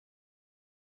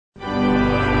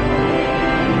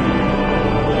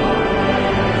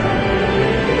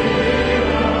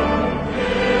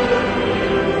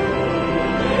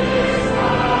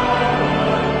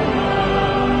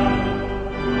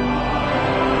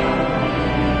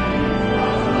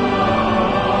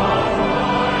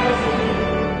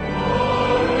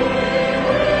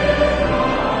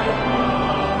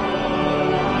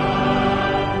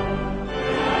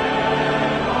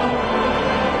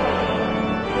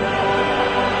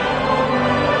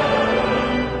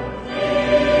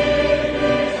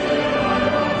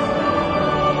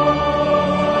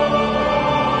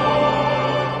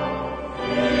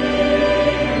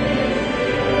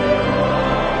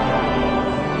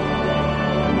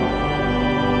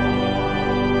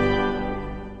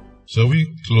Shall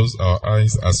we close our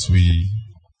eyes as we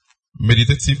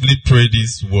meditatively pray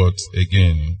these words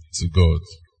again to God?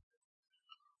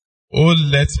 Oh,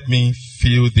 let me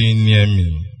feel thee near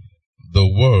me. The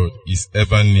word is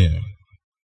ever near.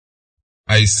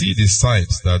 I see the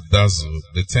sights that dazzle,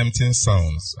 the tempting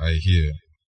sounds I hear.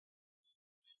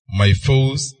 My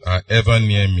foes are ever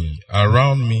near me,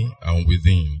 around me and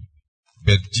within.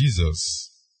 But Jesus,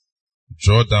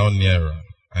 draw down nearer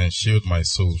and shield my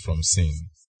soul from sin.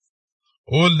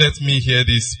 Oh, let me hear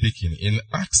thee speaking in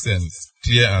accents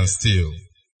clear and still.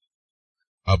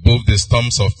 Above the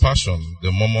storms of passion,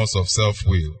 the murmurs of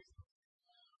self-will.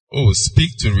 Oh, speak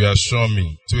to reassure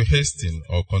me, to hasten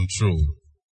or control.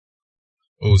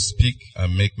 Oh, speak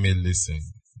and make me listen,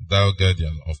 thou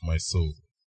guardian of my soul.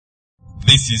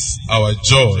 This is our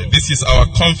joy, this is our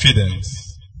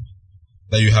confidence,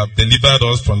 that you have delivered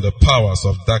us from the powers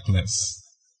of darkness.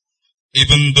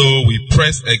 Even though we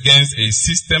press against a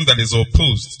system that is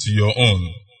opposed to your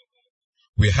own,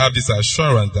 we have this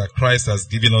assurance that Christ has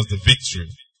given us the victory.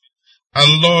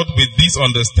 And Lord, with this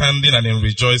understanding and in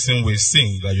rejoicing, we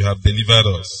sing that you have delivered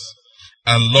us.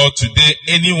 And Lord, today,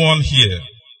 anyone here,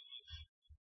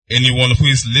 anyone who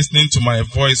is listening to my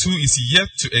voice, who is yet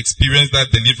to experience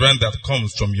that deliverance that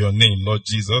comes from your name, Lord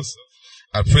Jesus,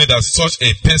 I pray that such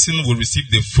a person will receive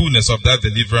the fullness of that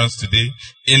deliverance today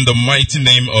in the mighty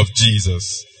name of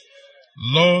Jesus.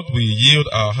 Lord, we yield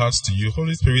our hearts to you.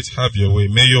 Holy Spirit, have your way.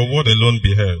 May your word alone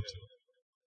be heard.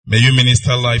 May you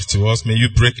minister life to us. May you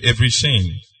break every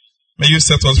chain. May you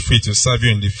set us free to serve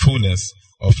you in the fullness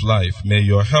of life. May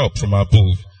your help from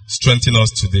above strengthen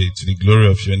us today to the glory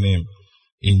of your name.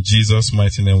 In Jesus'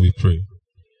 mighty name we pray.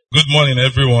 Good morning,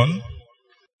 everyone.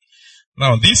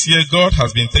 Now, this year, God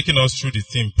has been taking us through the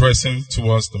theme, pressing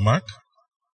towards the mark.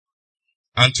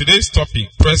 And today's topic,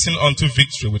 pressing unto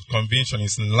victory with conviction,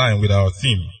 is in line with our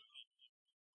theme.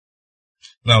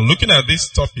 Now, looking at this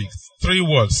topic, 3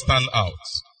 words stand out.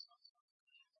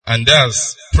 And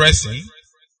that's pressing,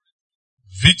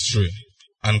 victory,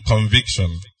 and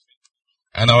conviction.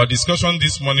 And our discussion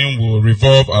this morning will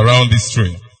revolve around these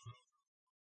 3.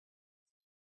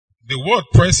 The word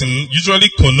pressing usually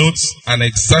connotes an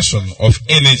exertion of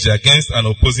energy against an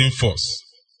opposing force.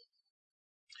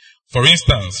 For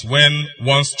instance, when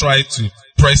one tries to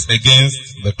press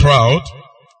against the crowd,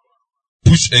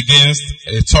 push against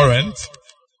a torrent,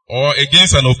 or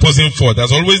against an opposing force,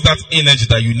 there's always that energy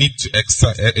that you need to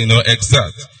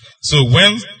exert. So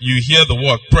when you hear the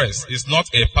word press, it's not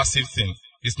a passive thing.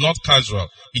 It's not casual.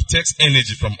 It takes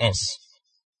energy from us.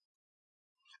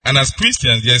 And as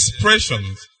Christians, the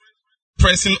expression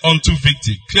pressing unto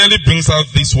victory clearly brings out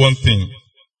this one thing,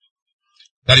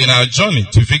 that in our journey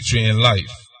to victory in life,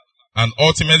 and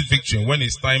ultimate victory when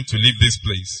it's time to leave this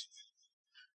place,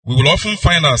 we will often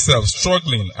find ourselves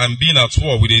struggling and being at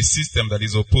war with a system that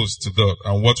is opposed to God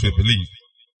and what we believe.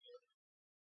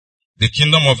 The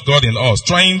kingdom of God in us,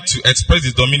 trying to express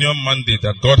the dominion mandate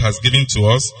that God has given to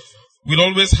us, will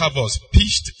always have us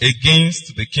pitched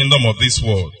against the kingdom of this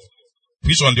world,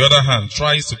 which on the other hand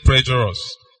tries to pressure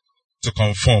us to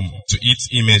conform to its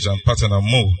image and pattern and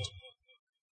mold.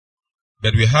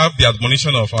 But we have the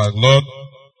admonition of our Lord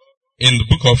in the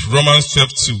book of Romans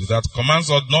 12:2 that commands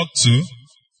us not to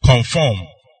conform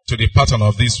to the pattern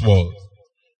of this world,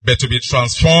 but to be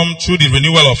transformed through the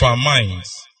renewal of our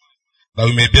minds, that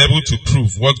we may be able to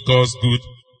prove what God's good,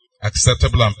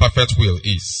 acceptable, and perfect will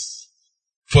is.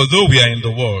 For though we are in the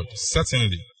world,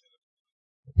 certainly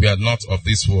we are not of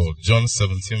this world. John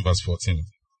 17:14.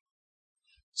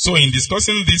 So in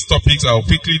discussing these topics, I'll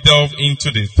quickly delve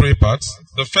into the 3 parts.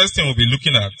 The first thing we'll be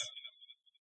looking at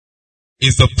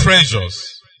is the pressures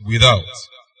without.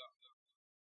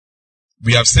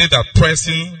 We have said that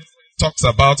pressing talks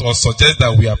about or suggests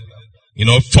that we are,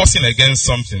 forcing against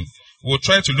something. We'll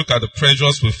try to look at the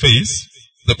pressures we face,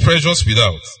 the pressures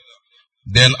without,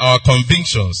 then our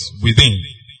convictions within,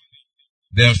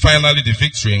 then finally the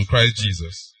victory in Christ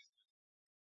Jesus.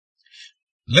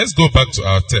 Let's go back to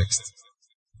our text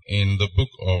in the book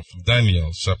of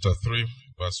Daniel, chapter 3,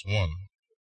 verse 1.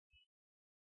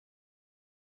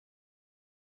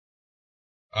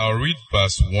 I'll read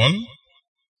verse 1,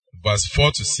 verse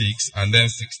 4 to 6, and then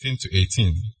 16 to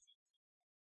 18.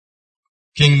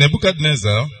 King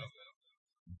Nebuchadnezzar,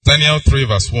 Daniel 3,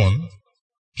 verse 1,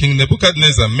 King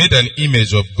Nebuchadnezzar made an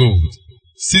image of gold,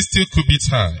 60 cubits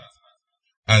high,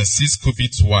 and 6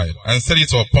 cubits wide, and set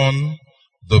it upon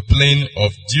the plain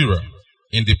of Dura,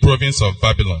 in the province of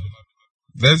Babylon.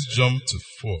 Let's jump to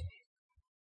 4.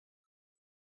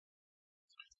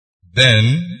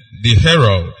 Then the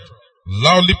herald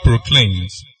loudly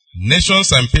proclaims,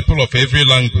 nations and people of every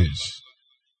language,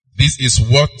 This is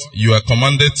what you are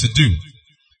commanded to do.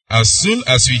 As soon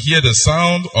as you hear the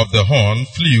sound of the horn,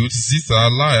 flute, zither,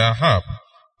 lyre, harp,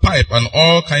 pipe, and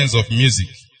all kinds of music,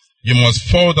 you must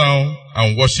fall down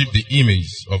and worship the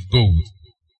image of gold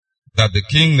that the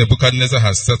king Nebuchadnezzar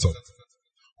has set up.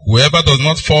 Whoever does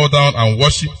not fall down and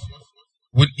worship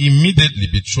will immediately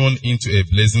be thrown into a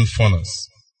blazing furnace.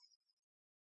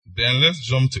 Then let's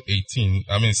jump to 16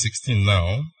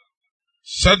 now.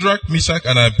 Shadrach, Meshach,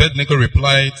 and Abednego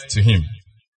replied to him,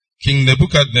 King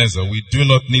Nebuchadnezzar, we do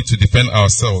not need to defend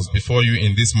ourselves before you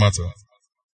in this matter.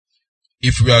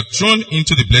 If we are thrown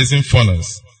into the blazing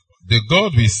furnace, the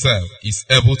God we serve is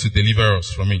able to deliver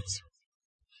us from it,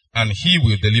 and he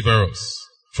will deliver us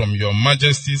from your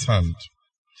majesty's hand.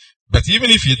 But even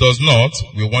if he does not,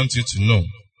 we want you to know,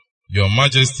 your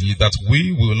majesty, that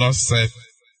we will not serve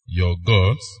your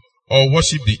gods or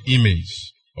worship the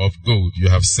image of gold you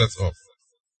have set up.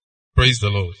 Praise the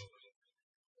Lord.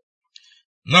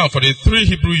 Now, for the 3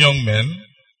 Hebrew young men,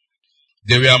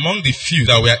 they were among the few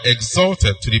that were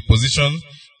exalted to the position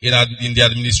in the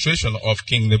administration of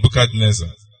King Nebuchadnezzar.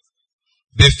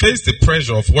 They faced the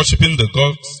pressure of worshipping the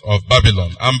gods of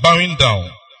Babylon and bowing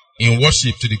down in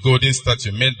worship to the golden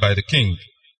statue made by the king.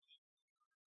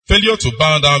 Failure to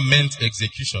bow down meant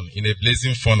execution in a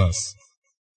blazing furnace.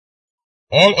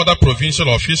 All other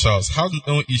provincial officials had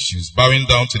no issues bowing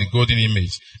down to the golden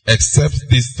image except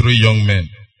these 3 young men.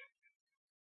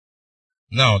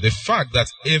 Now, the fact that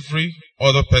every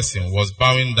other person was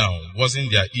bowing down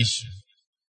wasn't their issue.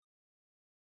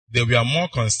 They were more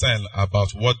concerned about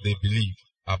what they believed,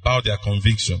 about their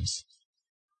convictions.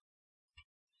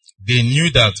 They knew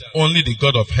that only the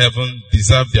God of heaven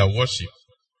deserved their worship,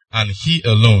 and he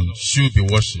alone should be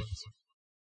worshipped.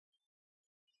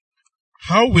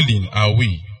 How willing are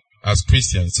we as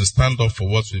Christians to stand up for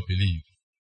what we believe,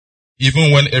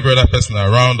 even when every other person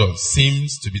around us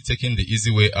seems to be taking the easy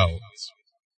way out?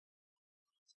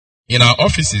 In our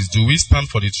offices, do we stand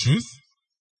for the truth?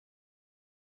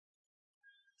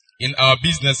 In our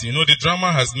business, the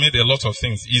drama has made a lot of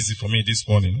things easy for me this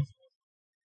morning.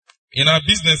 In our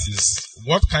businesses,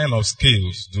 what kind of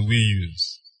scales do we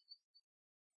use?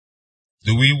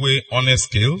 Do we weigh honest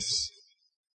scales?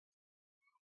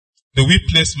 Do we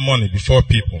place money before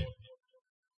people?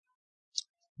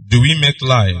 Do we make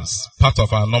lies part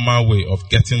of our normal way of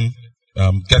getting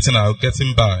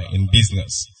by in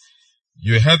business?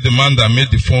 You heard the man that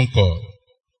made the phone call,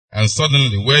 and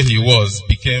suddenly where he was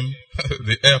became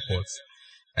the airport,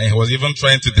 and he was even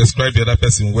trying to describe the other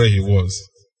person where he was.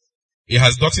 It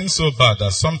has gotten so bad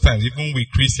that sometimes even we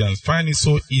Christians find it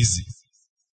so easy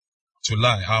to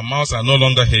lie. Our mouths are no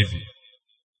longer heavy.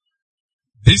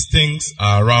 These things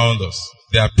are around us.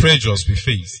 They are pressures we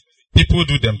face. People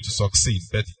do them to succeed,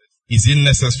 but is it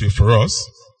necessary for us?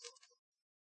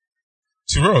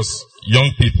 To us,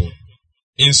 young people,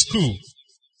 in school,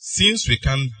 since we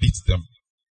can't beat them,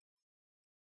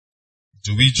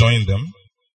 do we join them?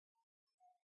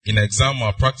 In exam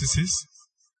malpractices?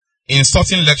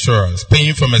 Insulting lecturers,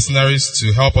 paying for mercenaries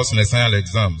to help us in external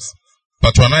exams,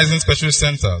 patronizing special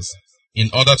centers in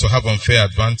order to have unfair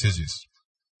advantages.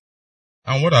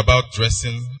 And what about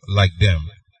dressing like them?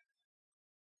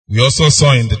 We also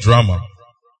saw in the drama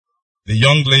the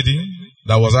young lady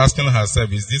that was asking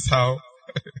herself, is this how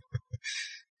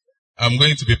I'm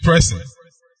going to be pressing?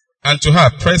 And to her,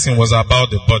 pressing was about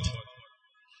the body.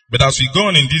 But as we go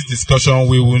on in this discussion,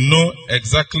 we will know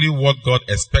exactly what God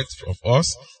expects of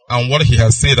us and what he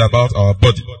has said about our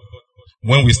body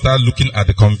when we start looking at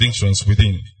the convictions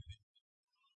within.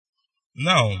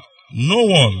 Now, no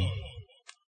one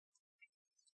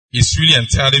is really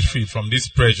entirely free from these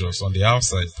pressures on the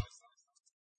outside.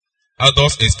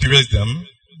 Adults experience them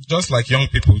just like young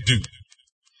people do.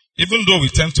 Even though we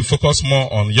tend to focus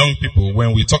more on young people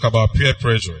when we talk about peer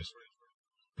pressure.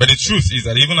 But the truth is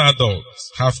that even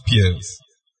adults have peers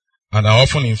and are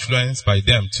often influenced by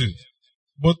them too,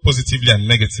 both positively and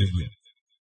negatively.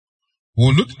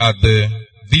 We'll look at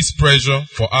this pressure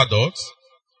for adults,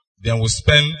 then we'll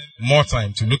spend more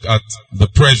time to look at the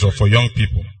pressure for young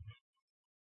people.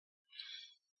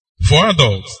 For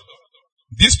adults,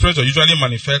 this pressure usually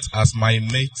manifests as my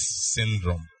mate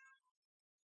syndrome.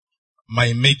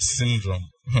 My mate syndrome.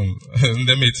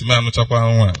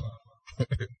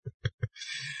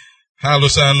 Hello,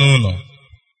 Shanuno.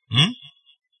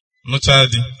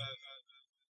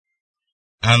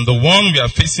 And the one we are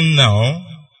facing now,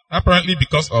 apparently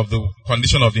because of the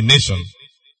condition of the nation.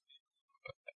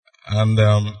 And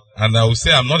I will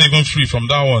say I'm not even free from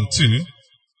that one too.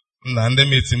 And they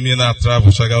made me not travel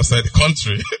outside the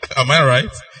country. Am I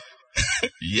right?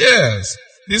 Yes.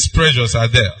 These pressures are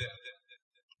there.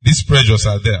 These pressures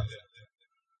are there.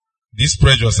 These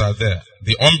pressures are there.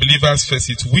 The unbelievers face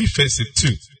it. We face it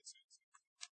too.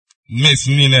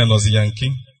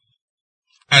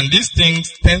 And these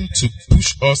things tend to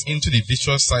push us into the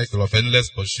vicious cycle of endless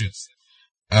pursuits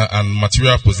and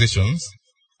material possessions.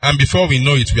 And before we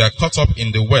know it, we are caught up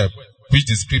in the web, which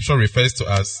the scripture refers to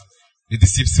as the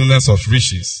deceitfulness of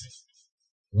riches,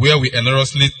 where we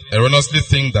erroneously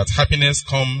think that happiness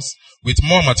comes with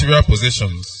more material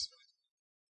possessions,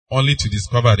 only to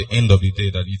discover at the end of the day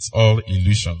that it's all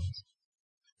illusion.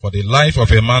 For the life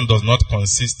of a man does not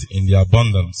consist in the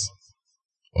abundance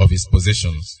of his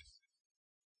possessions.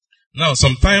 Now,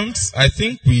 sometimes I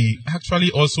think we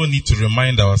actually also need to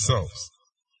remind ourselves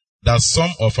that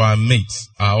some of our mates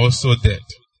are also dead.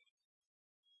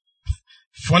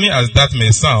 Funny as that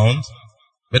may sound,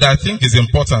 but I think it's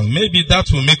important. Maybe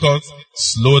that will make us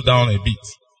slow down a bit.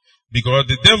 Because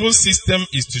the devil's system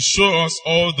is to show us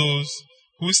all those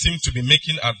who seem to be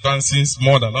making advances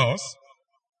more than us.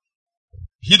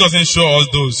 He doesn't show us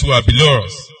those who are below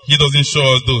us. He doesn't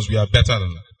show us those we are better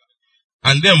than.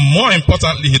 And then more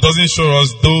importantly, he doesn't show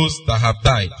us those that have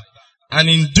died. And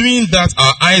in doing that,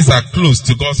 our eyes are closed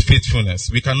to God's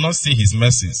faithfulness. We cannot see his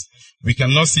mercies. We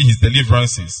cannot see his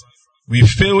deliverances. We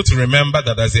fail to remember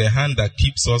that there's a hand that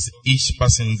keeps us each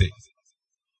passing day.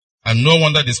 And no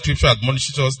wonder the scripture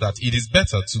admonishes us that it is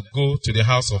better to go to the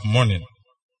house of mourning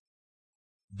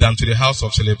than to the house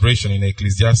of celebration in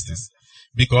Ecclesiastes.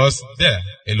 Because there,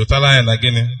 elotala and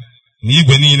again, ni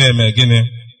igwe me again,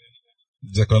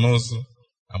 Jekonoso,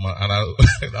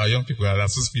 and our young people are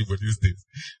so people these days.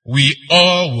 We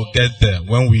all will get there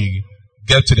when we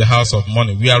get to the house of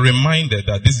mourning. We are reminded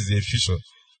that this is a future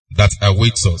that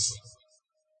awaits us.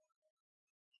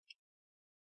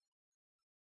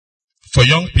 For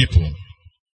young people,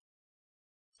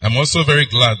 I'm also very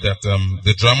glad that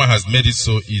the drama has made it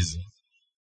so easy.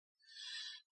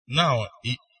 Now,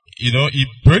 it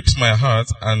breaks my heart,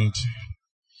 and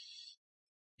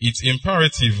it's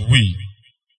imperative we,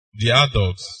 the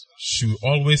adults, should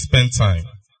always spend time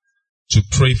to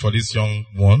pray for these young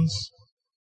ones,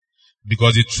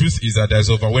 because the truth is that there's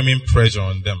overwhelming pressure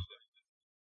on them.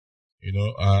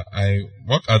 I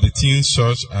work at the teens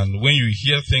church, and when you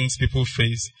hear things people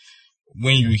face,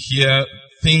 when you hear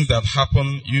things that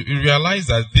happen, you realize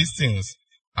that these things,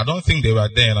 I don't think they were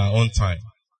there in our own time.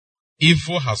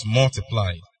 Evil has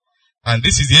multiplied. And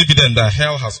this is evident that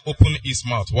hell has opened its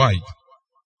mouth wide,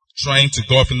 trying to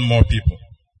govern more people.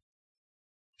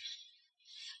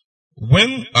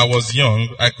 When I was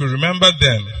young, I could remember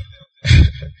then,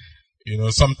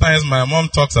 sometimes my mom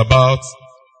talks about,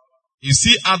 you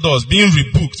see adults being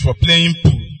rebuked for playing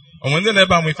pool. And when they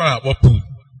never find out what pool.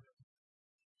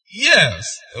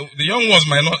 Yes, the young ones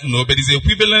might not know, but it's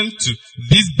equivalent to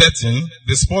this betting,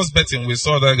 the sports betting we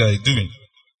saw that guy doing.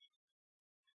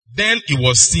 Then it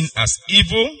was seen as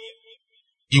evil.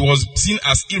 It was seen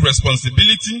as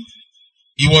irresponsibility.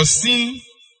 It was seen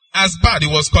as bad.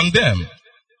 It was condemned.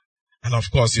 And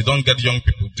of course, you don't get young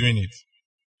people doing it.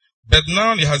 But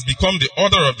now it has become the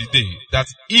order of the day that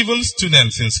even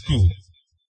students in school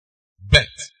bet.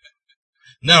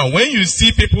 Now, when you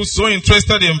see people so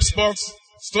interested in sports,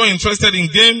 so interested in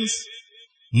games,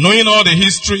 knowing all the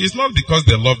history, it's not because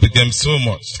they love the game so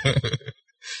much.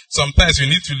 Sometimes you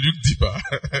need to look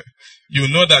deeper. You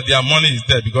know that their money is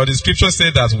there, because the scripture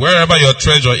says that wherever your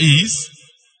treasure is,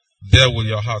 there will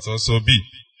your heart also be.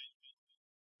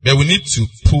 But we need to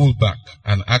pull back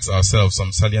and ask ourselves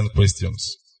some salient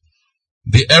questions.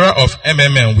 The era of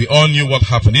MMM, we all knew what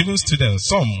happened. Even students,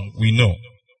 some we know,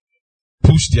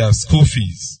 push their school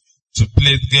fees to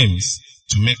play games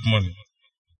to make money.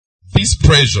 This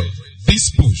pressure,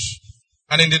 this push.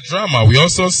 And in the drama, we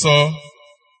also saw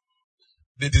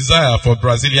the desire for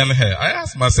Brazilian hair. I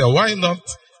asked myself, why not?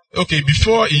 Okay,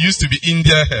 before it used to be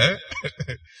India hair.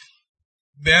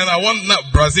 Then I want now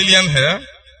Brazilian hair.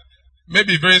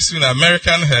 Maybe very soon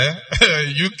American hair,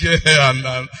 UK hair, and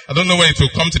I don't know when it will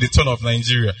come to the turn of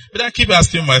Nigeria. But I keep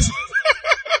asking myself,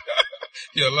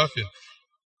 you're laughing.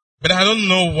 But I don't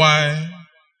know why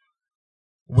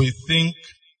we think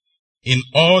in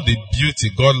all the beauty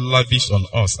God lavished on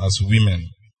us as women,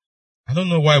 I don't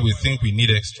know why we think we need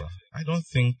extra. I don't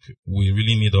think we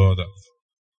really need all that.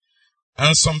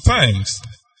 And sometimes,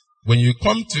 when you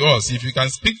come to us, if you can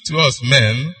speak to us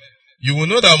men, you will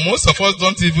know that most of us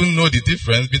don't even know the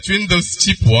difference between those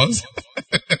cheap ones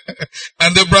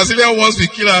and the Brazilian ones we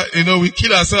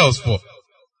kill ourselves for.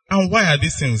 And why are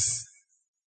these things?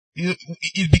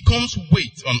 It becomes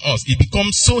weight on us. It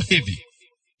becomes so heavy.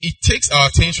 It takes our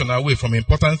attention away from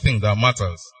important things that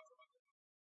matters.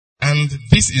 And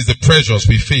this is the pressures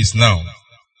we face now.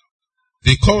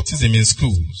 The cultism in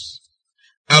schools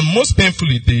And most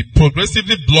painfully, the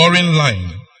progressively blurring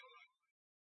line,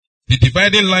 the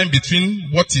dividing line between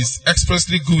what is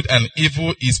expressly good and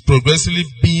evil is progressively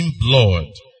being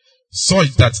blurred,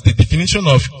 such that the definition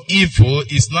of evil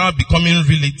is now becoming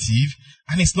relative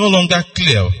and it's no longer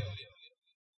clear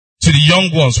to the young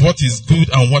ones what is good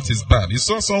and what is bad. You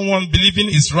saw someone believing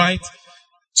it's right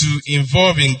to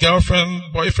involve in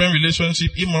girlfriend-boyfriend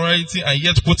relationship, immorality, and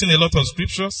yet quoting a lot of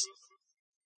scriptures.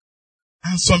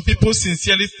 And some people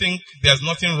sincerely think there's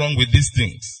nothing wrong with these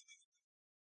things.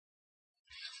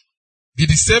 The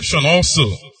deception also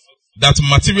that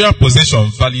material possession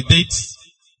validates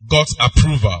God's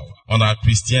approval on our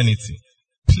Christianity.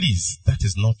 Please, that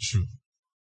is not true.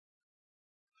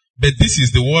 But this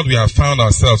is the world we have found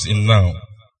ourselves in now.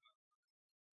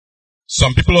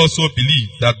 Some people also believe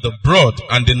that the broad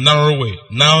and the narrow way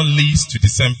now leads to the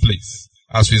same place,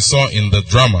 as we saw in the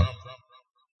drama.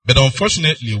 But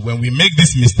unfortunately, when we make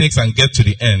these mistakes and get to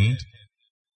the end,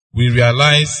 we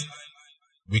realize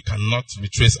we cannot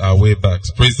retrace our way back.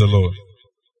 Praise the Lord.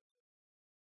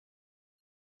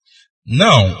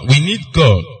 Now, we need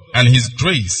God and His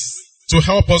grace to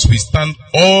help us withstand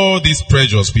all these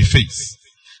pressures we face.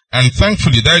 And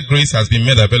thankfully, that grace has been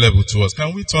made available to us.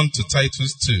 Can we turn to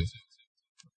Titus 2?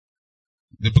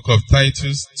 The book of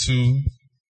Titus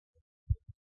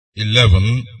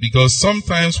 2:11. Because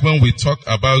sometimes when we talk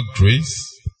about grace,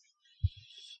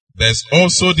 there's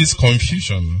also this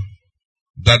confusion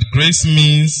that grace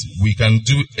means we can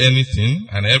do anything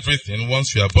and everything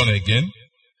once we are born again,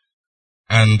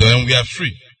 and then we are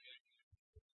free.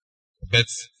 But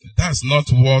that's not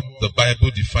what the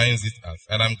Bible defines it as.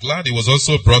 And I'm glad it was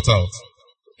also brought out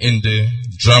in the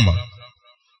drama.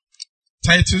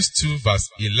 Titus 2 verse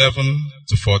 11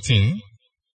 to 14.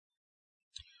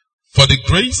 For the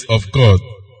grace of God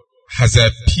has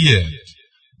appeared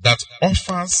that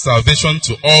offers salvation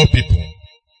to all people.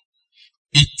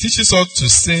 It teaches us to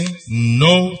say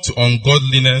no to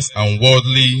ungodliness and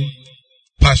worldly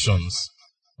passions.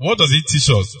 What does it teach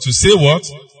us? To say what?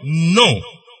 No.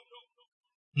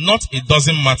 Not it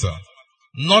doesn't matter.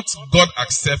 Not God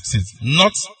accepts it.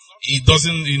 Not it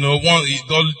doesn't,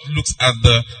 God looks at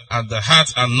the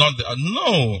heart and not the,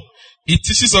 no. It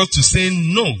teaches us to say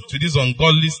no to these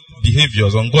ungodly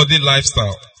behaviors, ungodly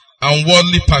lifestyle, and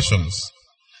worldly passions.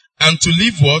 And to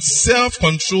live what?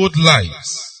 Self-controlled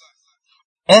lives.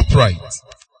 Upright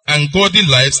and godly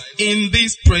lives in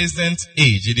this present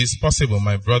age. It is possible,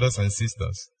 my brothers and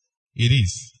sisters. It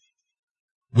is.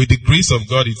 With the grace of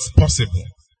God, it's possible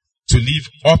to live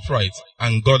upright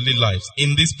and godly lives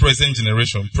in this present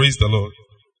generation. Praise the Lord.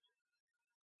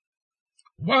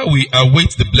 While we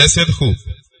await the blessed hope,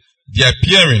 the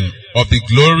appearing of the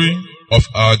glory of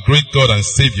our great God and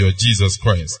Savior, Jesus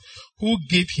Christ, who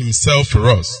gave Himself for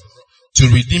us to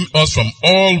redeem us from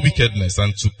all wickedness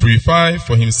and to purify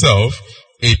for Himself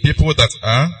a people that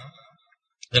are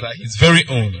His very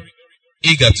own,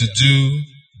 eager to do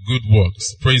good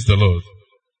works. Praise the Lord.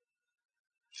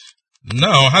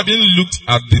 Now, having looked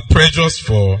at the pressures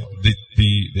for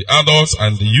the adults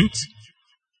and the youth,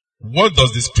 what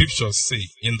does the scripture say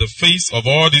in the face of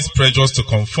all these pressures to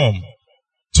conform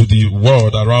to the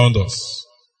world around us?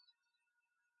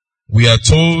 We are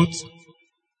told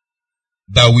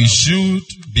that we should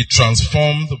be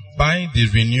transformed by the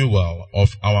renewal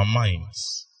of our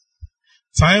minds.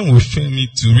 Time will fail me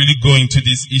to really go into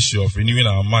this issue of renewing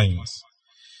our minds.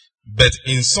 But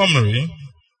in summary,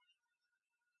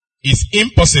 it's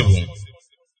impossible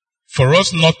for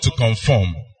us not to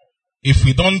conform if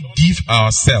we don't give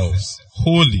ourselves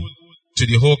wholly to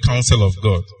the whole counsel of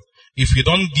God. If we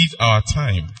don't give our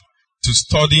time to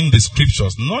studying the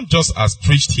scriptures, not just as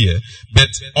preached here, but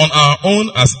on our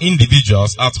own as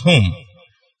individuals at home,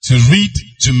 to read,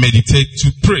 to meditate,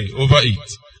 to pray over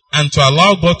it, and to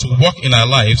allow God to work in our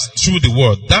lives through the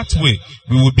word. That way,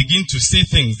 we will begin to see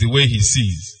things the way He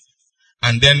sees.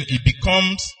 And then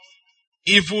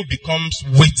evil becomes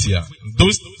weightier.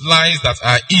 Those lies that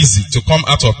are easy to come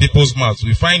out of people's mouths,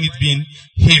 we find it being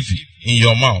heavy in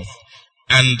your mouth.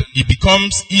 And it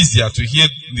becomes easier to hear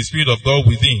the Spirit of God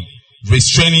within,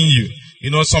 restraining you.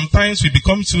 Sometimes we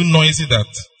become too noisy that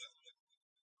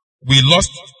we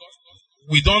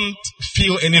don't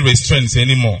feel any restraints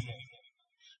anymore.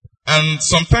 And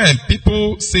sometimes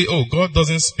people say, oh, God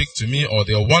doesn't speak to me, or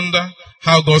they wonder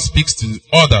how God speaks to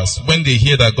others when they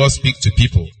hear that God speaks to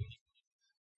people.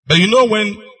 But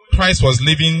when Christ was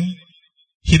living,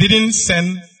 He didn't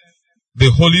send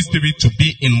the Holy Spirit to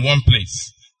be in one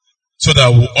place so that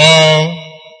we all,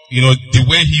 the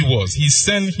way He was. He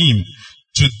sent Him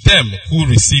to them who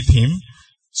received Him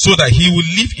so that He would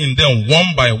live in them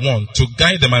one by one to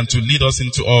guide them and to lead us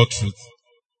into all truth.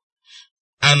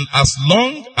 And as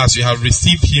long as you have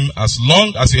received him, as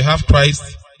long as you have Christ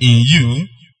in you,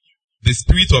 the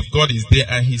Spirit of God is there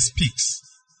and he speaks.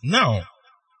 Now,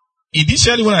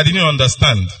 initially when I didn't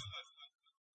understand,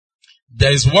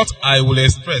 there is what I will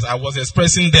express. I was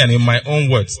expressing then in my own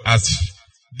words as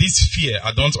this fear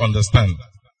I don't understand.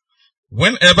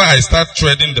 Whenever I start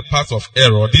treading the path of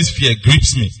error, this fear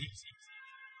grips me.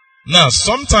 Now,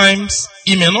 sometimes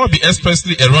it may not be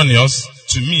expressly erroneous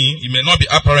to me, it may not be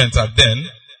apparent at then,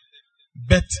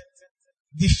 but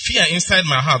the fear inside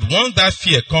my heart, once that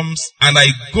fear comes and I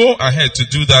go ahead to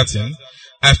do that thing,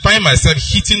 I find myself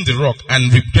hitting the rock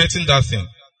and regretting that thing.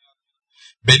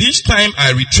 But each time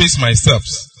I retrace myself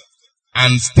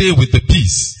and stay with the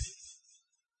peace,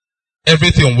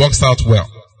 everything works out well.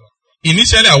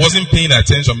 Initially I wasn't paying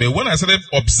attention, but when I started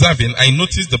observing, I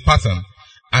noticed the pattern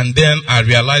and then I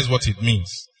realized what it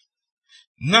means.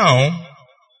 Now,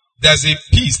 there's a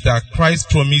peace that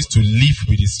Christ promised to live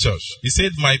with his church. He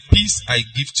said, my peace I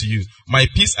give to you. My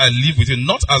peace I live with you,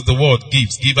 not as the world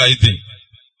gives, give I thee.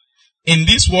 In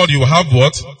this world you will have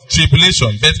what?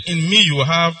 Tribulation. But in me you will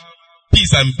have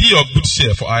peace, and be of good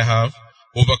cheer, for I have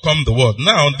overcome the world.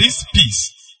 Now this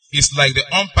peace is like the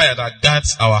umpire that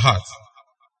guards our heart.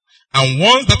 And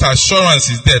once that assurance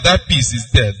is there, that peace is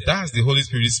there, that's the Holy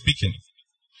Spirit speaking.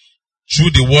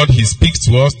 Through the word he speaks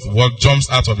to us, the word jumps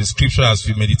out of the scripture as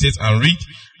we meditate and read,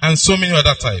 and so many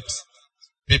other types.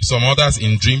 Maybe some others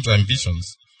in dreams and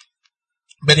visions.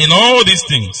 But in all these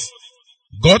things,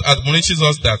 God admonishes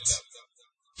us that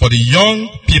for the young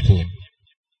people,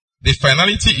 the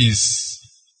finality is,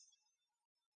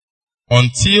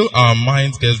 until our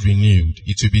minds get renewed,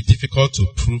 it will be difficult to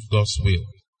prove God's will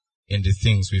in the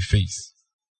things we face.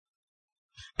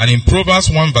 And in Proverbs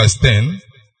 1 verse 10,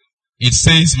 it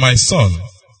says, my son,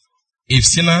 if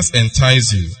sinners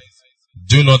entice you,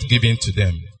 do not give in to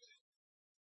them.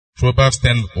 Proverbs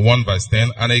 1 verse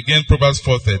 10, and again Proverbs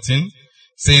 4:13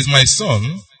 says, my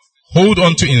son, hold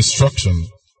on to instruction,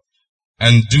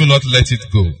 and do not let it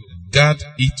go. Guard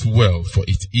it well, for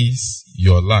it is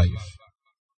your life.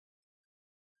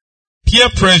 Peer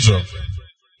pressure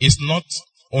is not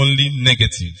only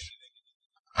negative,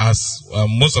 as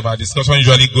most of our discussion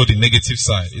usually go the negative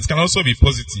side. It can also be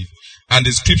positive. And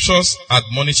the scriptures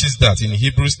admonishes that in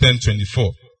Hebrews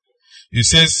 10:24. It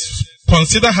says,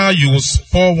 consider how you will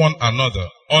spur one another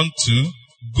unto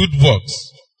good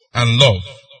works and love.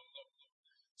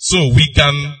 So we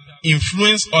can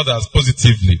influence others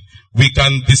positively. We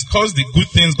can discuss the good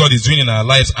things God is doing in our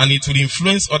lives, and it will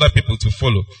influence other people to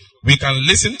follow. We can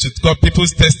listen to God,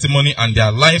 people's testimony and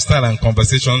their lifestyle and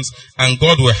conversations, and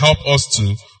God will help us to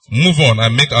move on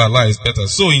and make our lives better.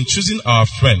 So in choosing our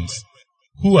friends,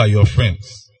 who are your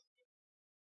friends?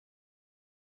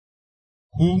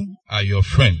 Who are your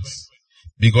friends?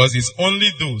 Because it's only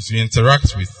those you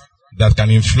interact with that can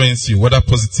influence you, whether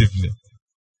positively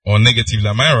or negatively.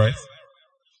 Am I right?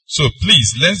 So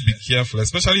please, let's be careful,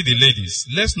 especially the ladies.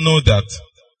 Let's know that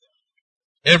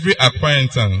every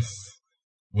acquaintance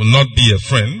will not be a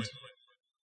friend,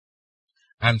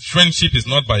 and friendship is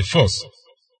not by force.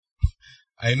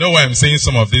 I know why I'm saying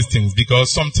some of these things,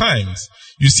 because sometimes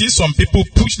you see some people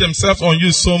push themselves on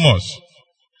you so much,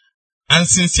 and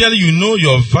sincerely you know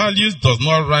your values does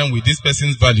not rhyme with this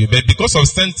person's value, but because of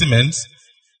sentiments,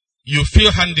 you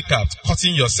feel handicapped,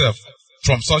 cutting yourself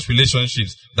from such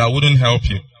relationships that wouldn't help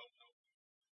you.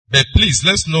 But please,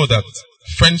 let's know that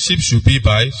friendship should be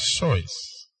by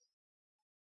choice.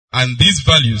 And these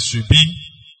values should be,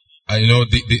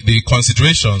 the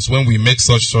considerations when we make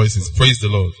such choices. Praise the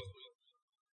Lord.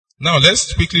 Now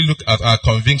let's quickly look at our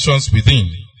convictions within.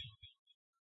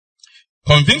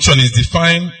 Conviction is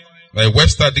defined by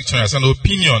Webster Dictionary as an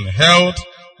opinion held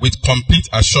with complete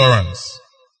assurance,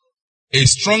 a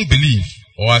strong belief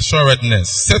or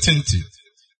assuredness, certainty,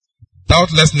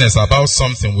 doubtlessness about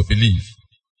something we believe.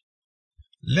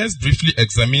 Let's briefly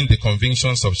examine the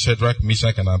convictions of Shadrach,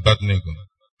 Meshach, and Abednego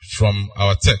from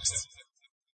our text.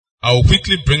 I will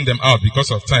quickly bring them out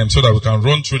because of time so that we can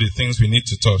run through the things we need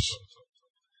to touch.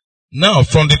 Now,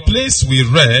 from the place we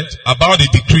read about the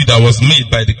decree that was made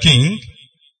by the king,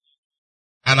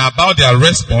 and about their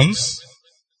response,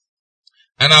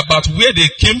 and about where they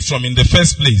came from in the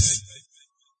first place,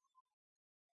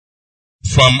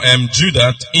 from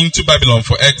Judah into Babylon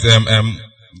for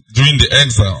during the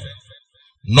exile.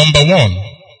 Number one,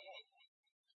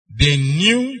 they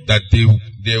knew that they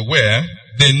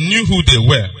knew who they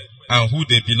were and who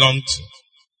they belonged to.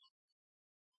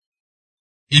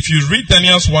 If you read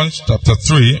Daniel 1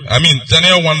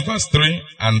 verse 3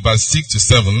 and verse 6 to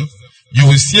 7, you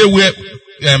will see where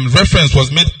reference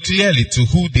was made clearly to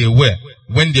who they were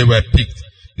when they were picked.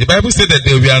 The Bible said that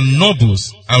they were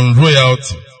nobles and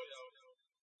royalty.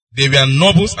 They were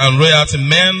nobles and royalty,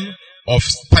 men of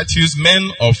status, men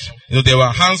of, they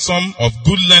were handsome, of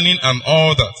good learning and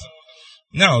all that.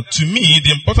 Now, to me,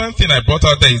 the important thing I brought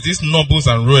out there is this nobles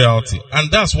and royalty. And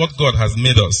that's what God has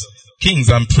made us, kings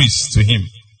and priests to him.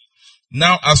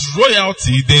 Now, as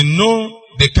royalty, they know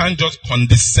they can't just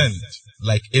condescend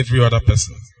like every other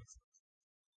person.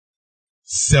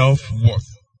 Self-worth.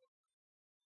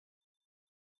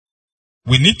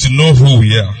 We need to know who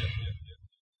we are.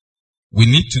 We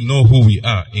need to know who we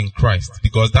are in Christ,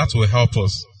 because that will help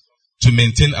us to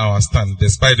maintain our stand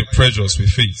despite the pressures we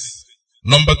face.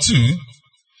 Number 2,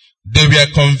 they were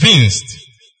convinced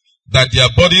that their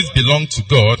bodies belong to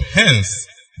God, hence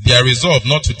their resolve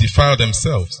not to defile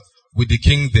themselves with the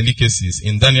king's delicacies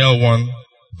in Daniel 1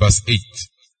 verse 8.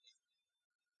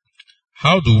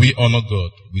 How do we honor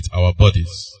God with our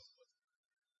bodies?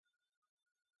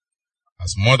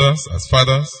 As mothers, as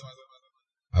fathers,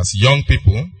 as young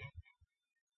people,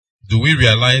 do we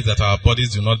realize that our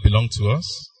bodies do not belong to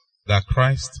us? That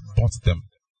Christ bought them.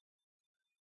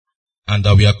 And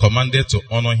that we are commanded to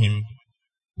honor him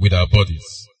with our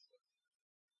bodies.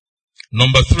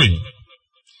 Number 3,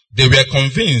 they were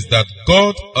convinced that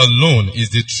God alone is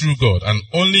the true God and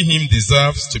only him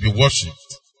deserves to be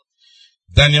worshipped.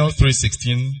 Daniel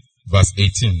 3:16 verse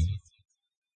 18.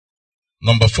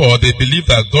 Number 4, they believe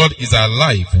that God is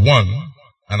alive, one,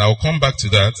 and I will come back to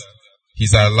that.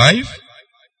 He's alive,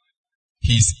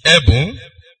 he's able,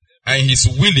 and he's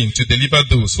willing to deliver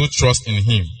those who trust in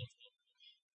him.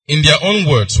 In their own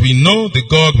words, we know the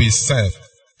God we serve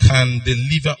can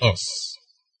deliver us.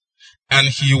 And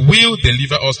he will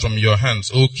deliver us from your hands,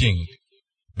 O king.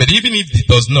 But even if he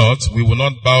does not, we will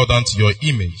not bow down to your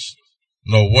image,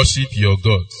 nor worship your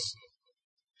gods.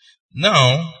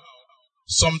 Now,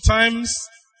 sometimes,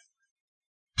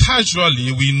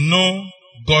 casually, we know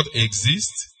God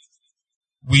exists.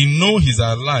 We know he's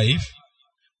alive.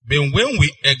 But when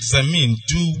we examine,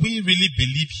 do we really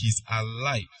believe he's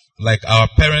alive? Like our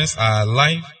parents are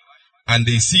alive, and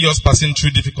they see us passing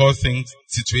through difficult things,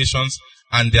 situations,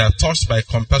 and they are touched by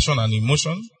compassion and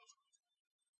emotion.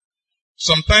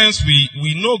 Sometimes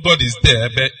we know God is there,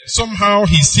 but somehow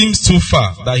he seems too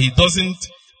far that he doesn't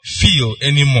feel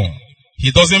anymore.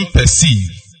 He doesn't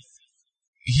perceive.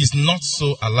 He's not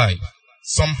so alive,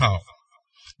 somehow.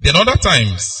 Then other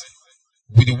times,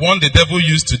 with the one the devil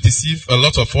used to deceive a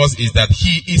lot of us is that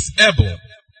he is able,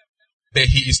 but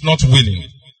he is not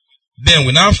willing. Then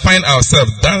we now find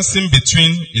ourselves dancing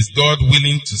between, is God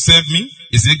willing to save me?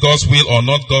 Is it God's will or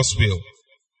not God's will?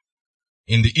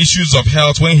 In the issues of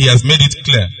health, when he has made it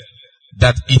clear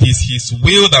that it is his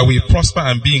will that we prosper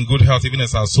and be in good health even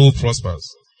as our soul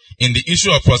prospers. In the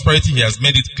issue of prosperity, he has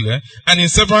made it clear, and in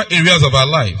several areas of our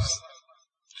lives.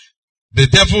 The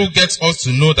devil gets us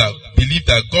to know that, believe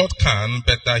that God can,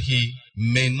 but that he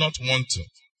may not want to.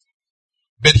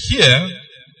 But here,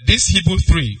 this Hebrew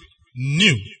 3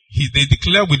 knew. They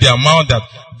declare with their mouth that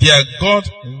their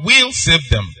God will save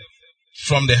them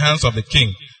from the hands of the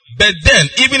king. But then,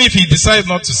 even if he decides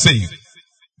not to save,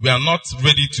 we are not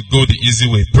ready to go the easy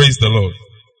way. Praise the Lord.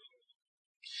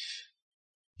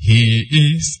 He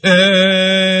is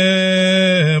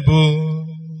able,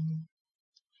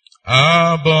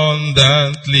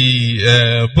 abundantly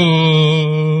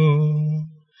able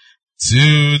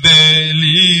to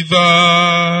deliver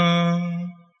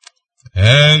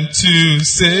and to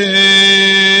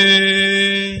save.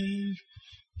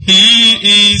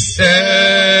 He is able,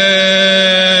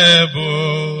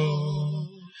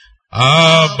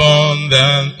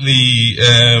 abundantly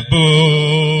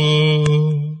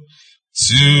able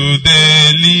to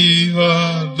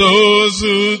deliver those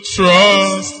who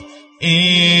trust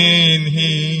in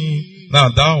him. Now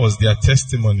that was their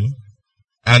testimony.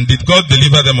 And did God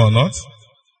deliver them or not?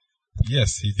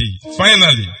 Yes, he did.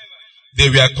 Finally, they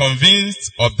were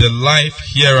convinced of the life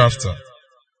hereafter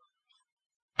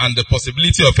and the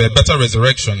possibility of a better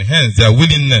resurrection, hence their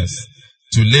willingness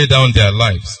to lay down their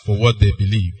lives for what they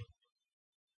believe.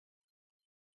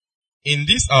 In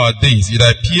these our days, it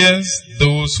appears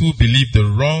those who believe the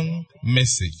wrong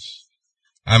message,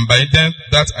 and by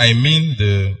that I mean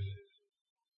the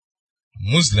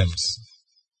Muslims,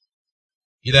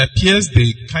 it appears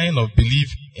they kind of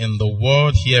believe in the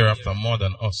world hereafter more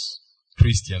than us,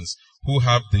 Christians, who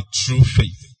have the true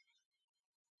faith.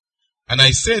 And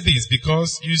I say this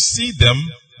because you see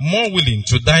them more willing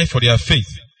to die for their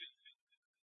faith.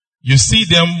 You see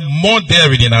them more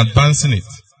daring in advancing it.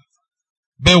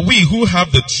 But we who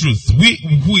have the truth, we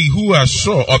who are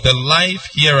sure of the life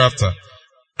hereafter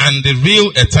and the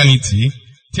real eternity,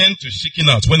 tend to chicken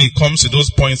out when it comes to those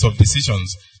points of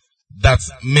decisions. that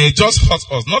may just hurt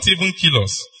us, not even kill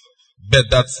us, but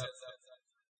that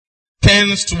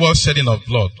tends towards shedding of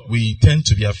blood, we tend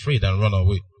to be afraid and run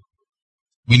away.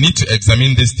 We need to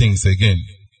examine these things again.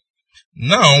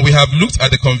 Now we have looked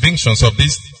at the convictions of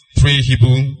these 3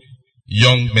 Hebrew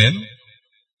young men.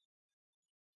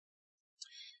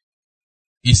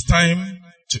 It's time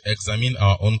to examine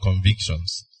our own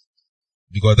convictions,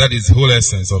 because that is the whole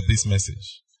essence of this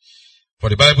message. For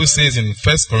the Bible says in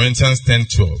 1 Corinthians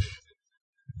 10:12,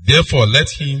 therefore let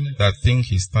him that think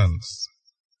he stands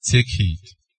take heed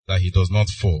that he does not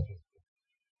fall.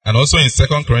 And also in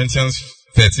 2 Corinthians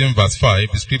 13 verse 5,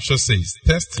 the scripture says,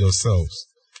 test yourselves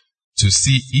to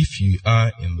see if you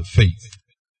are in the faith.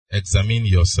 Examine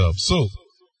yourself. So,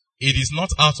 it is not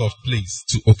out of place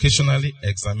to occasionally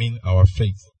examine our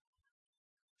faith,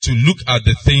 to look at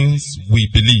the things we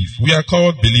believe. We are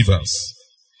called believers.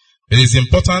 It is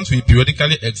important we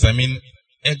periodically examine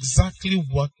exactly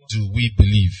what do we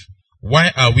believe.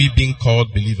 Why are we being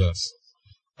called believers?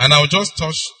 And I'll just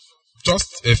touch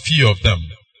just a few of them.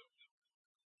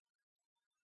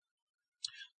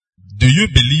 Do you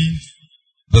believe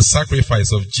the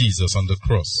sacrifice of Jesus on the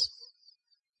cross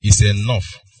is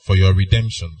enough for your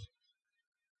redemption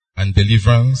and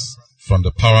deliverance from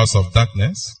the powers of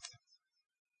darkness?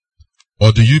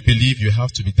 Or do you believe you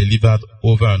have to be delivered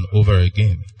over and over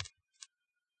again?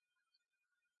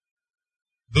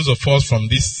 Those of us from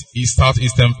this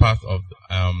southeastern part of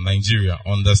Nigeria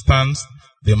understand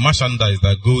the merchandise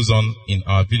that goes on in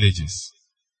our villages.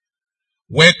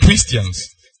 We're Christians.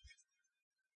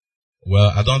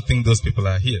 Well, I don't think those people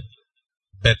are here.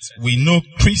 But we know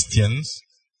Christians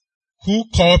who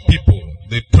call people,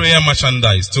 the prayer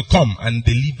merchandise, to come and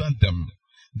deliver them.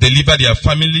 Deliver their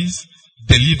families,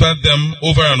 deliver them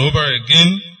over and over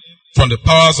again from the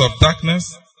powers of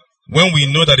darkness. When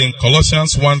we know that in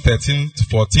Colossians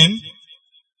 1:13-14,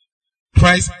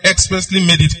 Christ expressly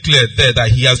made it clear there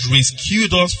that he has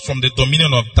rescued us from the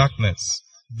dominion of darkness,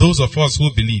 those of us who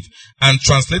believe, and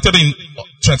translated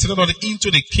us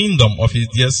into the kingdom of his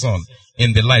dear Son,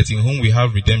 in the light, in whom we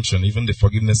have redemption, even the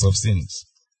forgiveness of sins.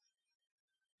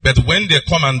 But when they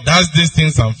come and does these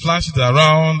things and flash it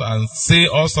around and say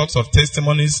all sorts of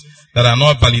testimonies that are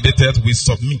not validated, we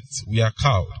submit, we are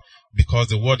cowed, because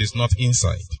the word is not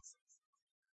inside.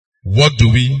 What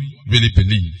do we really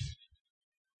believe?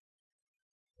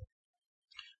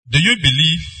 Do you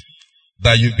believe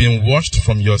that you've been washed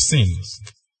from your sins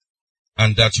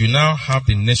and that you now have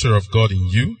the nature of God in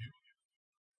you?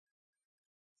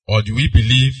 Or do we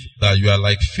believe that you are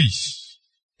like fish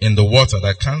in the water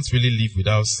that can't really live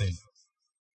without sin?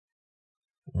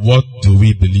 What do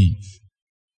we believe?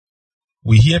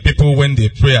 We hear people when they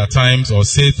pray at times or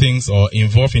say things or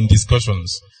involve in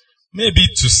discussions, maybe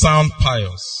to sound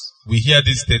pious. We hear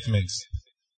these statements.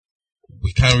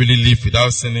 We can't really live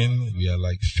without sinning. We are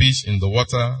like fish in the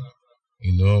water.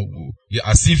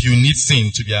 As if you need sin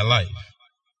to be alive.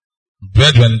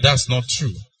 Brethren, that's not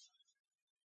true.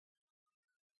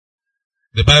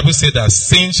 The Bible says that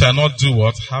sin shall not do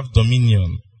what? Have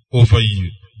dominion over you.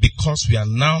 Because we are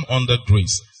now under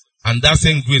grace. And that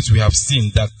same grace we have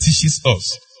seen that teaches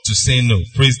us to say no.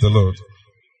 Praise the Lord.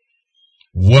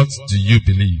 What do you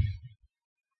believe?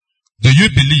 Do you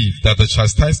believe that the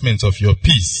chastisement of your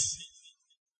peace,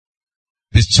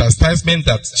 the chastisement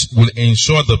that will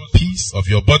ensure the peace of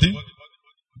your body,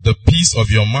 the peace of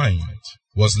your mind,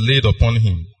 was laid upon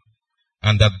him,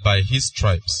 and that by his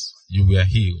stripes you were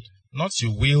healed? Not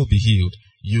you will be healed,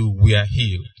 you were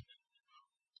healed.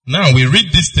 Now we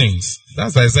read these things.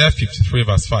 That's Isaiah 53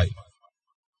 verse 5.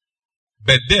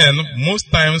 But then,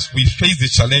 most times we face the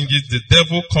challenges. The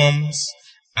devil comes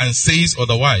and says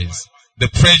otherwise. The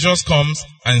pressures comes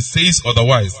and says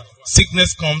otherwise.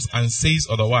 Sickness comes and says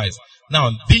otherwise.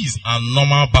 Now, these are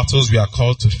normal battles we are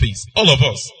called to face. All of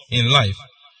us in life.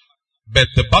 But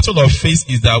the battle of faith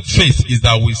is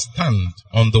that we stand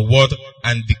on the word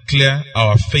and declare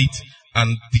our faith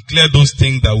and declare those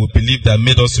things that we believe that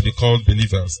made us to be called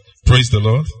believers. Praise the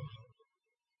Lord.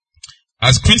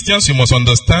 As Christians, we must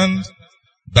understand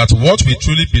that what we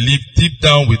truly believe deep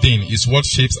down within is what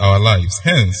shapes our lives.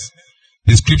 Hence,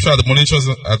 the scripture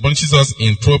admonishes us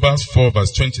in Proverbs 4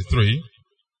 verse 23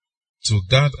 to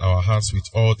guard our hearts with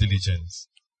all diligence,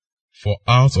 for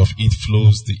out of it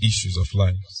flows the issues of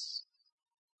life.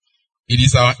 It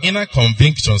is our inner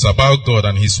convictions about God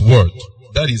and his word,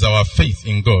 that is our faith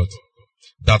in God,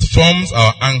 that forms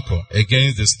our anchor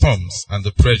against the storms and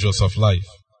the pressures of life.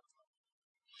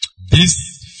 This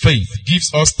faith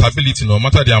gives us stability no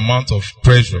matter the amount of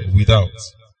pressure without.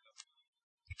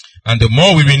 And the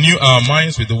more we renew our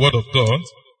minds with the word of God,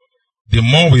 the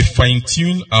more we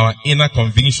fine-tune our inner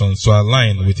convictions to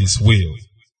align with His will,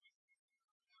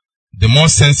 the more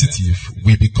sensitive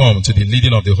we become to the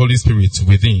leading of the Holy Spirit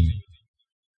within.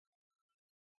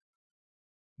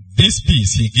 This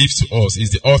peace He gives to us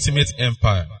is the ultimate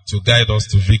empire to guide us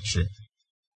to victory.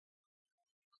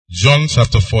 John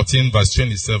chapter 14 verse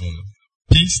 27.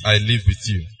 Peace I leave with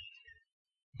you.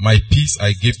 My peace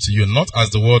I give to you, not as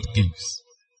the world gives.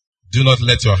 Do not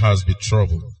let your hearts be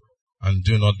troubled, and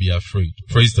do not be afraid.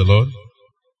 Praise the Lord.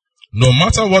 No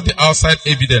matter what the outside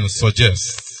evidence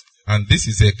suggests, and this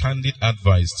is a candid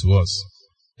advice to us,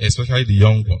 especially the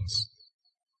young ones.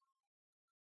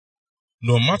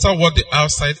 No matter what the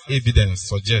outside evidence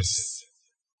suggests,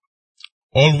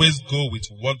 always go with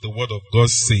what the Word of God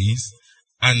says,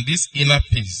 and this inner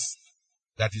peace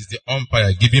that is the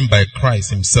umpire given by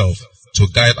Christ Himself to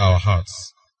guide our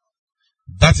hearts.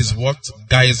 That is what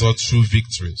guides us through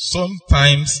victory.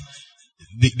 Sometimes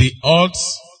the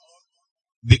odds,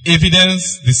 the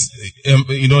evidence,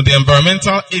 the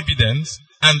environmental evidence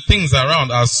and things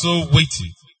around are so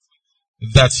weighty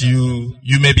that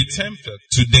you may be tempted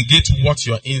to negate what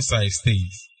your inside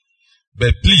says.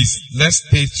 But please, let's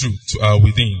stay true to our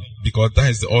within, because that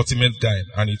is the ultimate guide,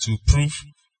 and it will prove,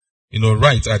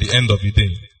 right at the end of the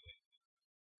day.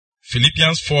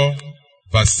 Philippians 4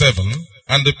 verse 7,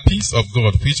 and the peace of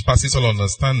God, which passes all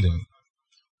understanding,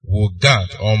 will guard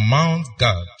or mount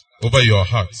guard over your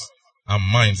hearts and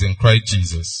minds in Christ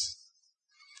Jesus.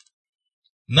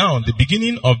 Now, the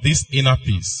beginning of this inner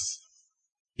peace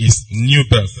is new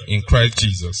birth in Christ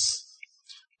Jesus,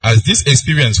 as this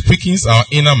experience quickens our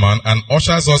inner man and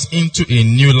ushers us into a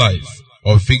new life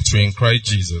of victory in Christ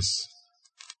Jesus.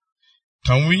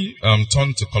 Can we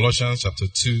turn to Colossians chapter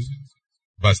 2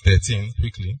 verse 13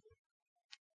 quickly?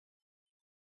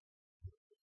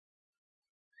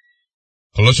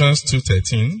 Colossians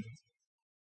 2:13.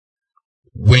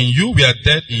 When you were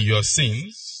dead in your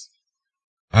sins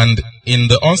and in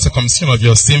the uncircumcision of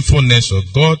your sinful nature,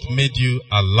 God made you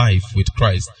alive with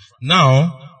Christ.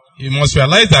 Now, you must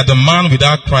realize that the man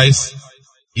without Christ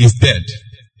is dead,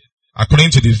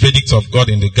 according to the verdict of God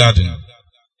in the garden.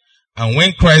 And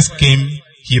when Christ came,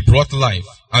 He brought life,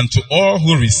 and to all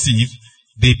who receive,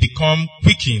 they become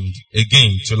quickened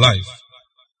again to life.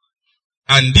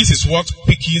 And this is what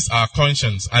quickens our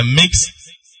conscience and makes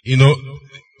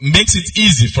it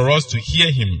easy for us to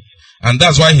hear Him. And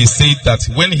that's why He said that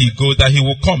when He goes, that He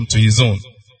will come to His own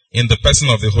in the person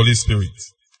of the Holy Spirit.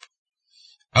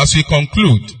 As we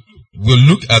conclude, we'll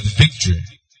look at victory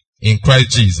in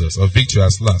Christ Jesus, or victory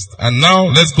as last. And now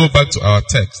let's go back to our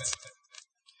text.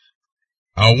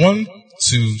 I want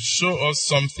to show us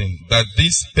something that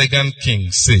this pagan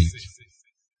king said,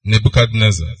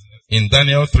 Nebuchadnezzar, in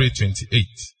Daniel 3:28.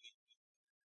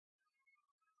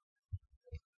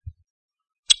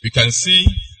 We can see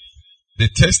the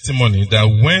testimony that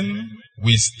when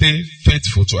we stay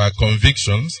faithful to our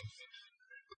convictions,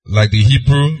 like the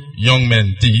Hebrew young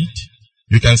men did,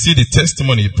 you can see the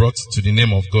testimony brought to the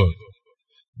name of God.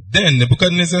 Then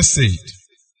Nebuchadnezzar said,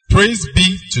 "Praise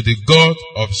be to the God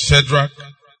of Shadrach,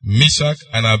 Meshach,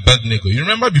 and Abednego." You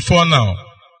remember before now,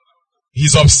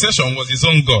 his obsession was his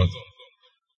own God.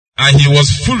 And he was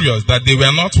furious that they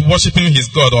were not worshiping his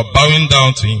God or bowing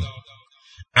down to him.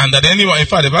 And that anyone, in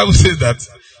fact, the Bible says that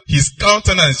his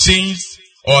countenance changed,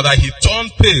 or that he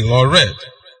turned pale or red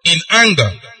in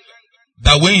anger,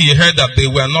 that when he heard that they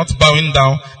were not bowing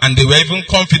down, and they were even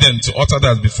confident to utter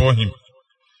that before him.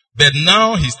 But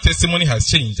now his testimony has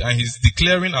changed, and he's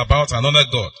declaring about another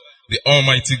God, the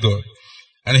Almighty God.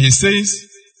 And he says,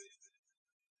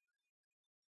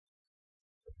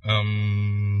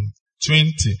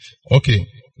 20. Okay.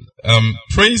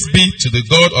 Praise be to the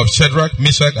God of Shadrach,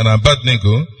 Meshach, and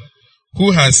Abednego,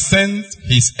 who has sent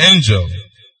his angel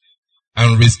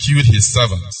and rescued his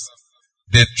servants.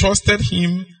 They trusted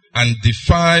him and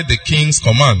defied the king's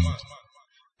command,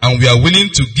 and were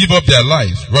willing to give up their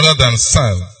lives rather than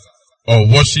serve or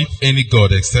worship any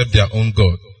god except their own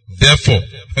God. Therefore,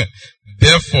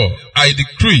 I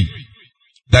decree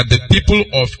that the people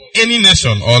of any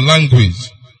nation or language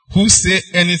who say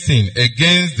anything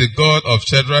against the God of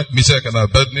Shadrach, Meshach, and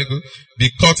Abednego be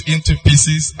cut into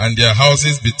pieces, and their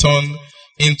houses be turned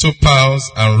into piles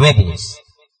and rubble.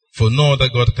 For no other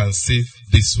God can save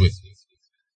this way.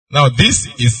 Now this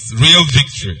is real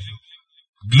victory.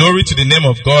 Glory to the name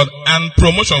of God and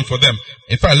promotion for them.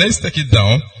 In fact, let's take it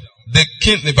down. The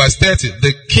king, verse 30,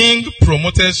 the king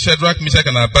promoted Shadrach, Meshach,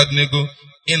 and Abednego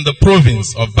in the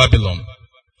province of Babylon.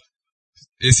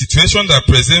 A situation that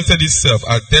presented itself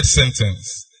as death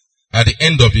sentence at the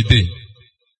end of the day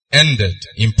ended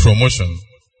in promotion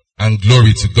and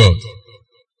glory to God.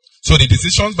 So the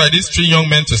decisions by these three young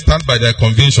men to stand by their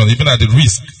conviction, even at the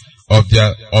risk of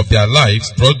their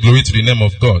lives, brought glory to the name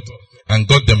of God and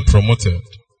got them promoted.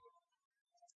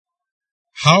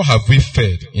 How have we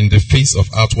fared in the face of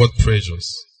outward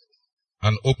pressures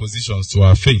and oppositions to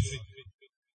our faith?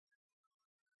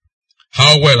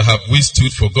 How well have we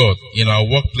stood for God in our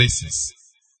workplaces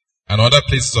and other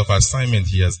places of assignment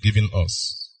He has given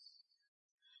us?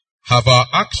 Have our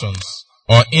actions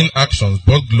or inactions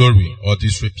brought glory or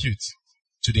disrepute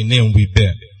to the name we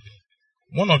bear?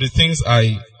 One of the things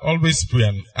I always pray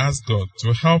and ask God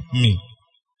to help me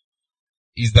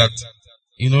is that,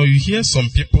 you hear some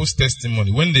people's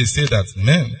testimony when they say that,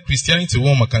 man, Christianity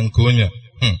won't makankonya.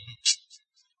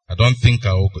 I don't think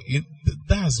I will.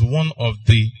 That's one of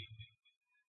the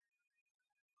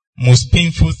most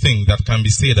painful thing that can be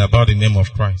said about the name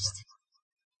of Christ.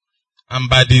 And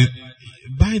by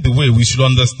the way, we should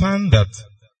understand that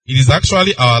it is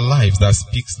actually our lives that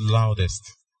speaks loudest.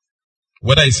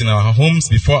 Whether it's in our homes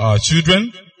before our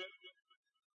children,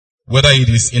 whether it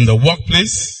is in the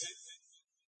workplace,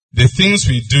 the things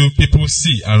we do, people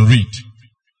see and read.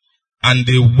 And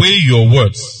they weigh your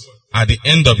words at the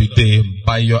end of the day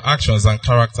by your actions and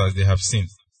characters they have seen.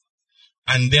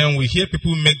 And then we hear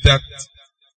people make that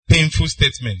painful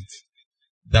statement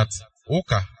that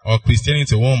Oka or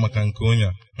Christianity won't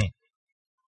makankonya.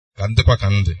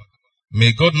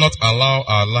 May God not allow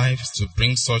our lives to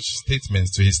bring such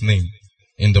statements to His name,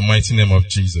 in the mighty name of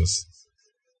Jesus.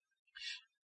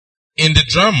 In the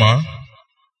drama,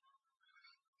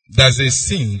 there's a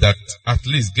scene that at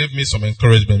least gave me some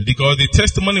encouragement, because the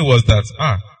testimony was that,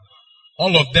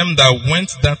 all of them that went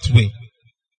that way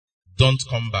don't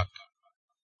come back.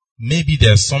 Maybe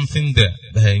there's something there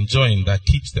they're enjoying that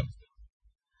keeps them.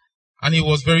 And it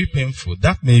was very painful.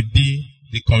 That may be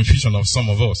the confusion of some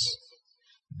of us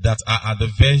that are at the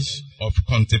verge of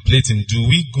contemplating, do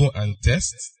we go and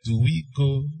test? Do we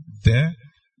go there?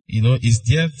 Is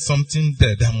there something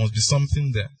there? There must be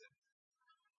something there.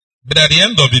 But at the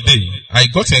end of the day, I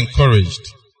got encouraged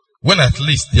when at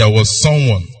least there was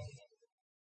someone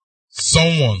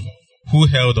who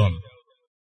held on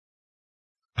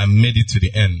and made it to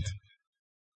the end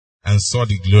and saw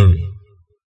the glory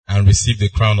and received the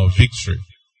crown of victory.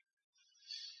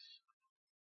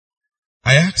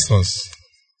 I ask us,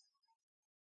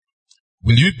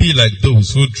 will you be like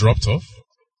those who dropped off?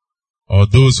 Or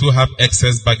those who have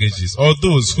excess baggages? Or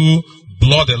those who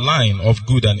blur the line of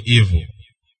good and evil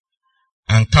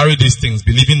and carry these things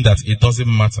believing that it doesn't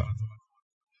matter?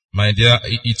 My dear,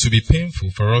 it will be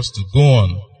painful for us to go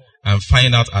on and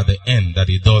find out at the end that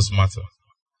it does matter.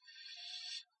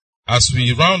 As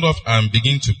we round off and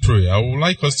begin to pray, I would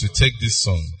like us to take this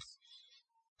song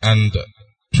and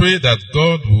pray that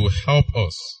God will help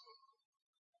us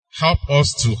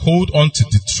to hold on to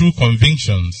the true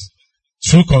conviction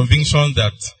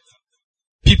that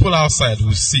people outside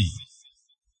will see,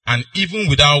 and even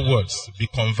without words be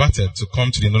converted to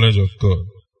come to the knowledge of God.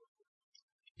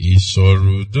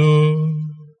 Ishorudo,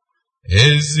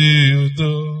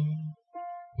 Eziudo,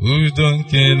 Udon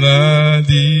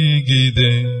Kenadigide,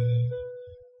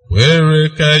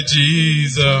 Wereka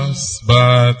Jesus,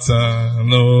 Bata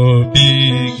no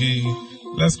biggie.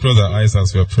 Let's close our eyes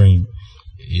as we are praying.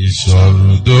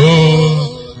 Ishorudo,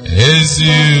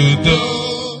 Eziudo,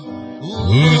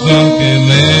 Udon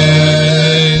Kenadigide,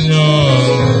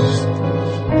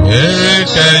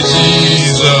 Wereka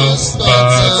Jesus,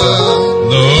 Bata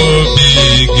no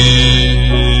biggie.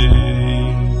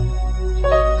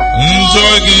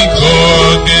 Njogi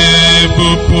koge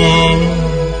pupo,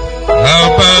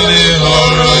 apale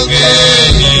horoge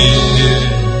hiye.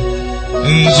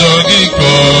 Njogi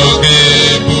koge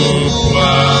pupo,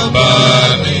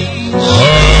 apale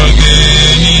horoge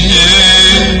hiye.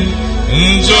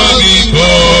 Njogi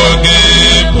koge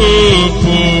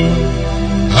pupo,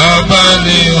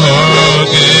 apale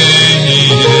horoge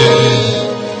hiye.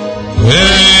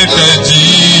 Wake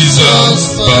Jesus,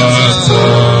 Bata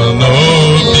no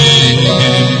biggie.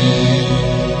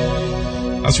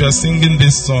 As we are singing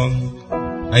this song,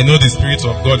 I know the Spirit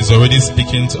of God is already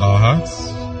speaking to our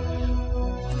hearts.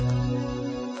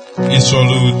 Do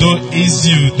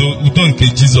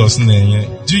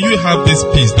you have this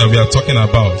peace that we are talking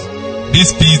about?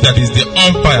 This peace that is the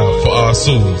umpire for our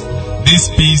souls. This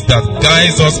peace that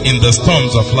guides us in the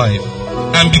storms of life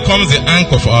and becomes the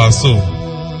anchor for our soul.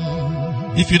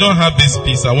 If you don't have this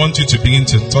peace, I want you to begin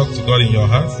to talk to God in your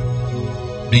heart.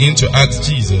 Begin to ask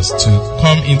Jesus to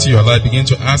come into your life. Begin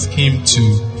to ask Him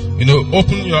to,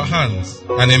 open your hands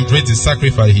and embrace the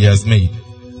sacrifice He has made.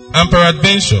 And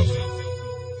peradventure,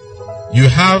 you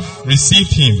have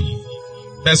received Him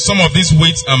But some of these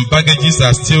weights and baggages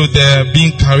are still there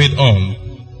being carried on.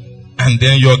 And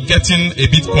then you're getting a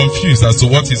bit confused as to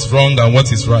what is wrong and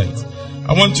what is right.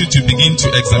 I want you to begin to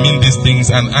examine these things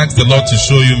and ask the Lord to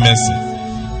show you mercy.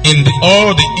 In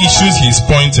all the issues He's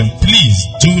pointing, please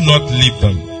do not leave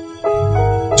them.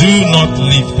 Do not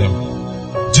leave them.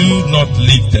 Do not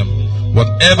leave them.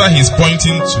 Whatever He's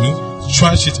pointing to,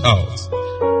 trash it out.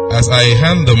 As I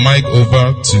hand the mic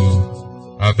over to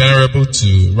our Venerable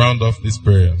to round off these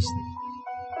prayers.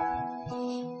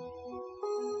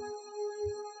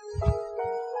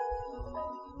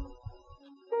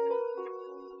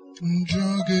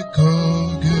 Njoge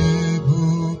koge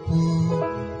bubu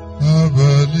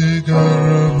abali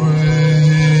garabwe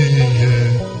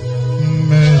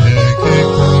meleke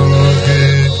koge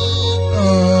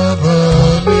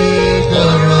abali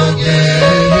garabwe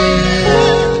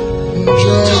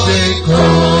njoge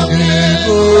koge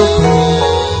bubu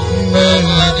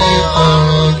meleke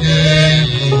koge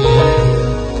bubu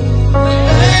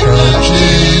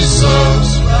Jesus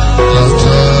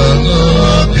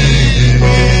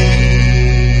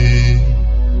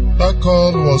That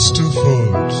call was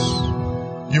twofold.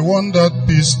 You want that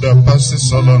peace that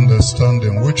passes all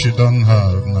understanding, which you don't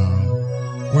have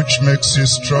now, which makes you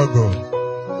struggle,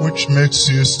 which makes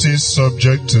you still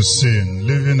subject to sin,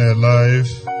 living a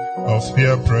life of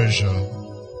peer pressure,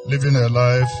 living a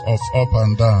life of up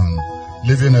and down,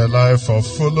 living a life of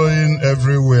following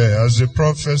everywhere. As the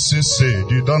prophecy said,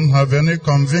 you don't have any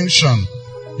conviction.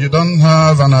 You don't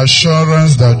have an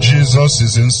assurance that Jesus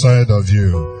is inside of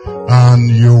you. And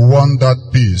you want that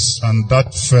peace and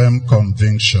that firm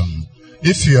conviction.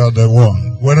 If you are the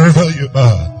one, wherever you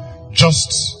are,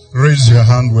 just raise your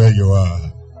hand where you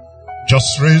are.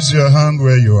 Just raise your hand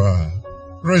where you are.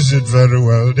 Raise it very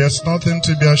well. There's nothing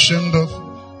to be ashamed of.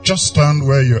 Just stand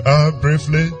where you are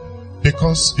briefly,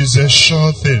 because it's a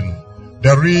sure thing.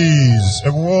 There is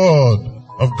a word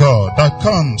of God that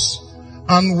comes.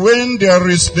 And when there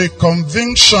is the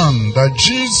conviction that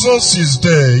Jesus is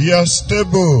there, you are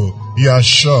stable, you are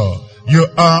sure. You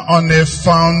are on a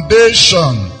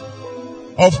foundation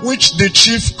of which the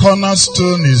chief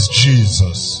cornerstone is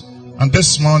Jesus. And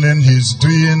this morning He's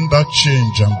doing that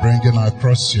change and bringing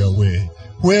across your way.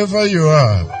 Whoever you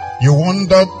are, you want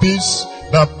that peace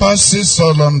that passes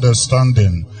all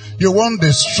understanding. You want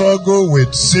the struggle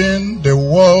with sin, the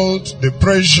world, the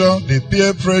pressure, the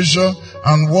peer pressure,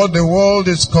 and what the world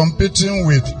is competing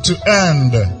with to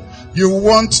end. You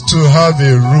want to have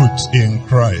a root in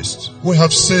Christ. We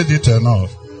have said it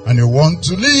enough. And you want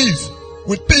to live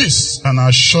with peace and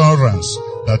assurance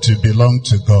that you belong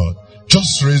to God.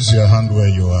 Just raise your hand where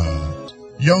you are.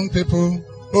 Young people,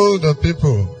 older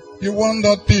people, you want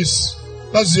that peace.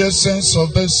 That's the essence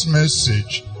of this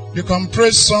message. You can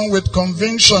pray some with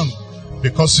conviction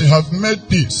because you have made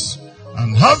peace.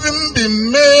 And having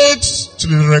been made to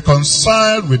be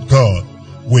reconciled with God,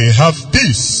 we have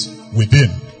peace with Him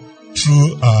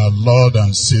through our Lord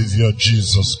and Savior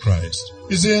Jesus Christ.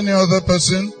 Is there any other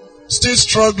person still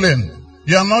struggling?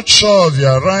 You are not sure of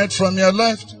your right from your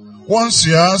left. Once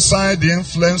you are outside the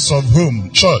influence of whom?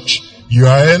 Church. You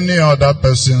are any other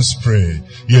person's prey.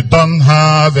 You don't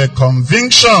have a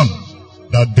conviction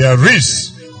that there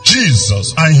is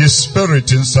Jesus and His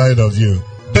Spirit inside of you.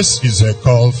 This is a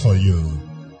call for you.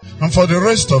 And for the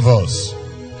rest of us,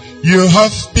 you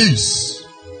have peace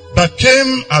that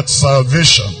came at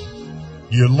salvation.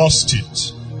 You lost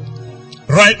it.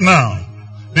 Right now,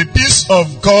 the peace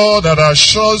of God that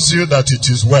assures you that it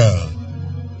is well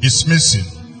is missing.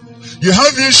 You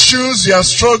have issues you are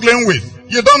struggling with.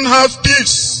 You don't have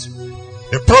peace.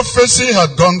 The prophecy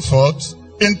had gone forth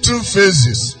in 2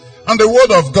 phases. And the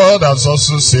word of God has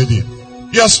also said it.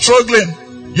 You are struggling.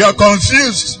 You are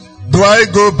confused. Do I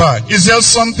go back? Is there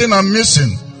something I'm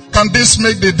missing? Can this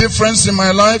make the difference in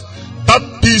my life?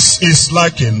 That peace is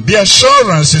lacking. The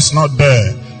assurance is not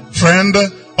there. Friend,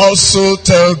 also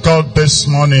tell God this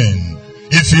morning.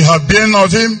 If you have been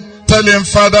of Him, tell Him,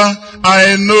 Father,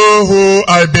 I know who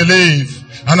I believe.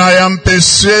 And I am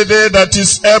persuaded that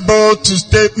He's able to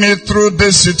take me through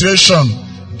this situation.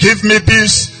 Give me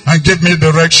peace and give me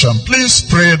direction. Please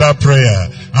pray that prayer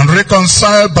and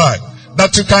reconcile back,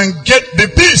 that you can get the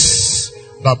peace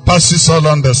that passes all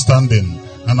understanding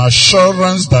and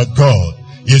assurance that God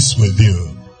is with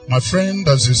you. My friend,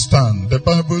 as you stand, the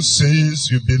Bible says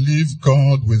you believe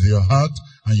God with your heart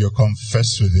and you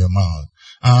confess with your mouth.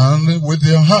 And with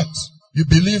your heart, you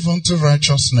believe unto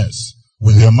righteousness.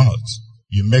 With your mouth,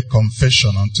 you make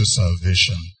confession unto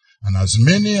salvation. And as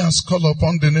many as call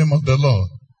upon the name of the Lord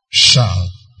shall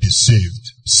be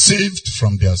saved. Saved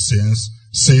from their sins,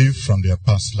 saved from their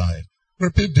past life.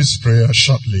 Repeat this prayer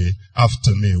shortly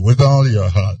after me with all your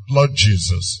heart. Lord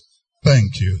Jesus,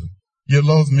 thank you. You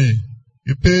love me.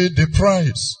 You paid the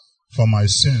price for my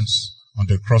sins on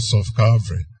the cross of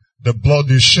Calvary. The blood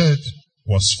you shed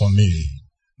was for me.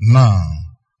 Now,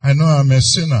 I know I'm a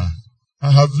sinner.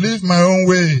 I have lived my own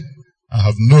way. I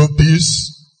have no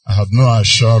peace. I have no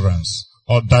assurance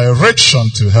or direction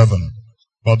to heaven.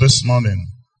 But this morning,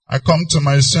 I come to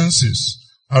my senses.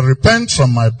 I repent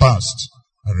from my past.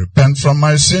 I repent from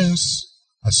my sins.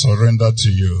 I surrender to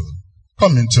you.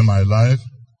 Come into my life.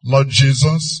 Lord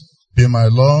Jesus, be my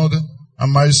Lord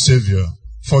and my Savior.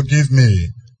 Forgive me.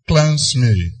 Cleanse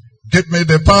me. Give me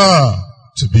the power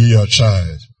to be your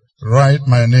child. Write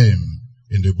my name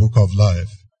in the book of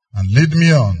life and lead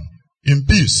me on in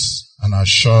peace and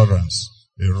assurance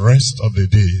the rest of the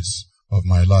days of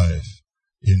my life.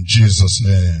 In Jesus'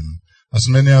 name. As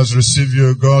many as receive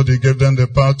you, God, you gave them the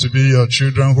power to be your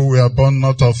children who were born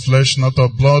not of flesh, not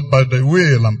of blood, by the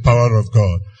will and power of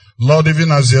God. Lord, even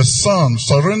as your son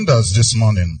surrenders this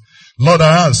morning, Lord,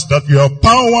 I ask that your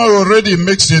power already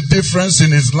makes a difference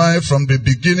in his life from the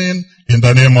beginning in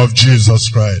the name of Jesus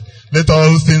Christ. Let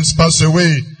all things pass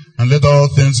away and let all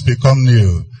things become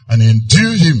new, and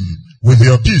endue him with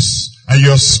your peace and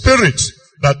your spirit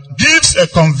that gives a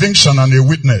conviction and a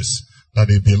witness that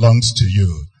it belongs to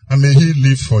you. And may he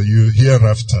live for you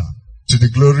hereafter to the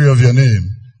glory of your name.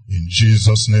 In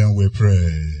Jesus' name we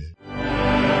pray.